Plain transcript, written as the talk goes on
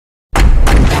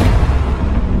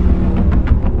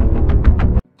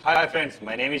Hi friends,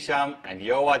 my name is Shyam and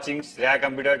you are watching Shreya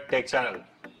Computer Tech Channel.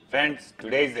 Friends,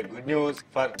 today is the good news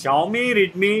for Xiaomi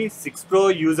Redmi 6 Pro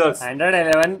users. Android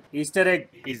 11 Easter egg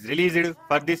is released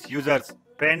for these users.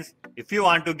 Friends, if you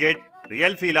want to get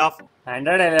real feel of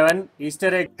Android 11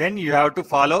 Easter egg. then you have to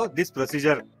follow this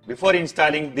procedure. Before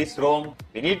installing this ROM,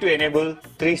 we need to enable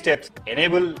 3 steps.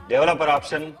 Enable developer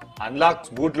option, unlock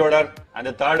bootloader, and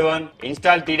the third one,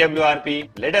 install TWRP.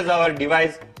 Let us our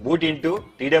device boot into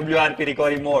TWRP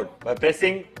recovery mode by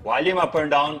pressing volume up and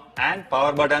down and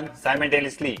power button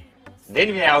simultaneously. Then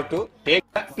we have to take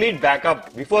a complete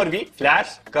backup before we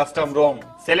flash custom ROM.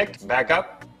 Select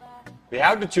backup. We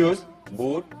have to choose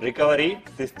boot, recovery,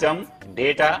 system,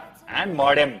 data, and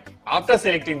modem. After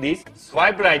selecting these,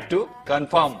 swipe right to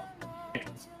confirm.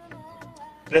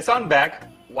 Press on back.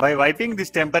 By wiping this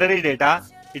temporary data,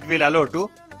 it will allow to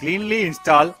cleanly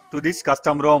install to this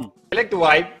custom ROM. Select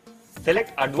wipe,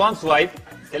 select advanced wipe,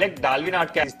 select Dolby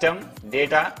Notcast system,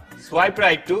 data, swipe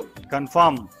right to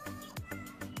confirm.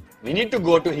 We need to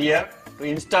go to here to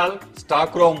install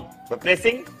stock ROM. By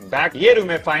pressing back, here you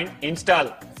may find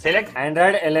install. Select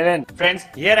Android 11. Friends,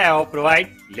 here I have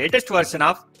provide latest version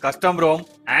of custom ROM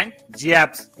and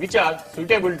GApps which are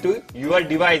suitable to your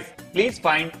device. Please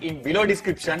find in below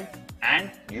description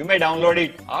and you may download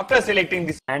it. After selecting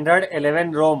this Android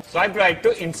 11 ROM. swipe right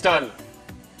to install.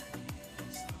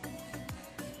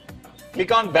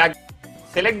 Click on back.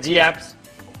 Select GApps.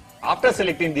 After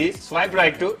selecting these, swipe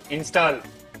right to install.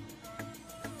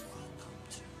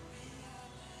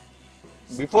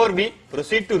 Before we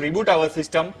proceed to reboot our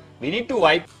system, we need to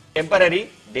wipe temporary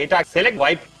data. Select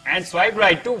wipe and swipe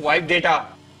right to wipe data.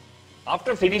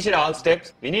 After finishing all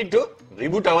steps, we need to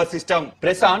reboot our system.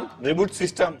 Press on reboot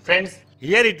system. Friends,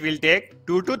 here it will take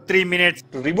 2 to 3 minutes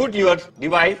to reboot your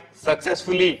device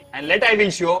successfully. And I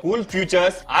will show cool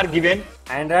features are given.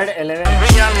 Android 11.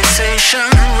 Realization,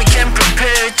 we can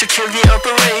prepare to kill the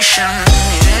operation.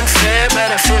 It ain't fair,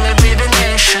 but I feel like we're the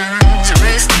nation. To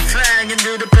raise the flag and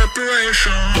do the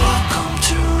preparation. Welcome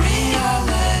to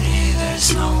reality,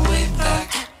 there's no way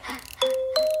back.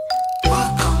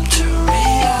 Welcome to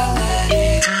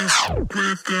reality, there's no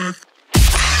way back.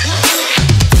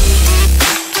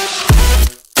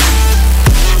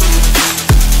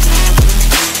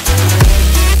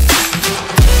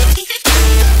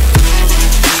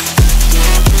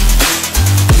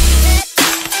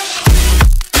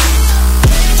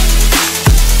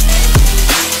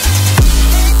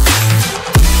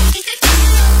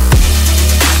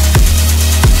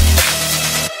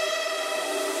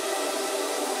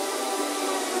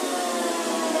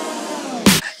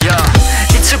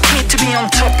 On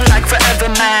top like forever,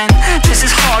 man. This is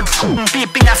hard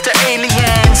beeping after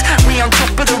aliens. We on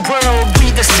top of the world, we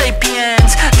the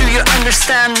sapiens. Do you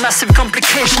understand massive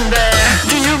complication there?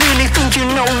 Do you really think you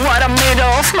know what I'm made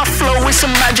of? My flow is so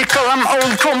magical, I'm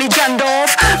old, call me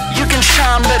Gandalf. You can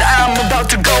shine, but I'm about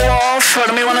to go off.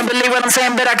 Heard me wanna believe what I'm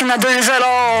saying, but I cannot do this at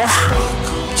all.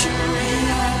 Welcome to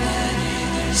reality,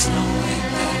 there's no way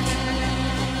back.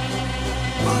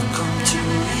 Welcome to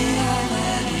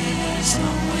reality, there's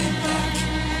no way back.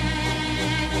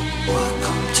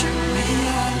 Welcome to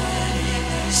reality,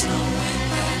 there's no way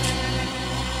back.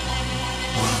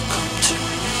 Welcome to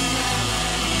reality,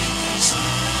 there's no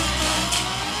way back.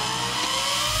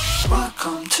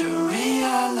 Welcome to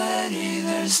reality,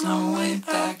 there's no way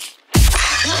back.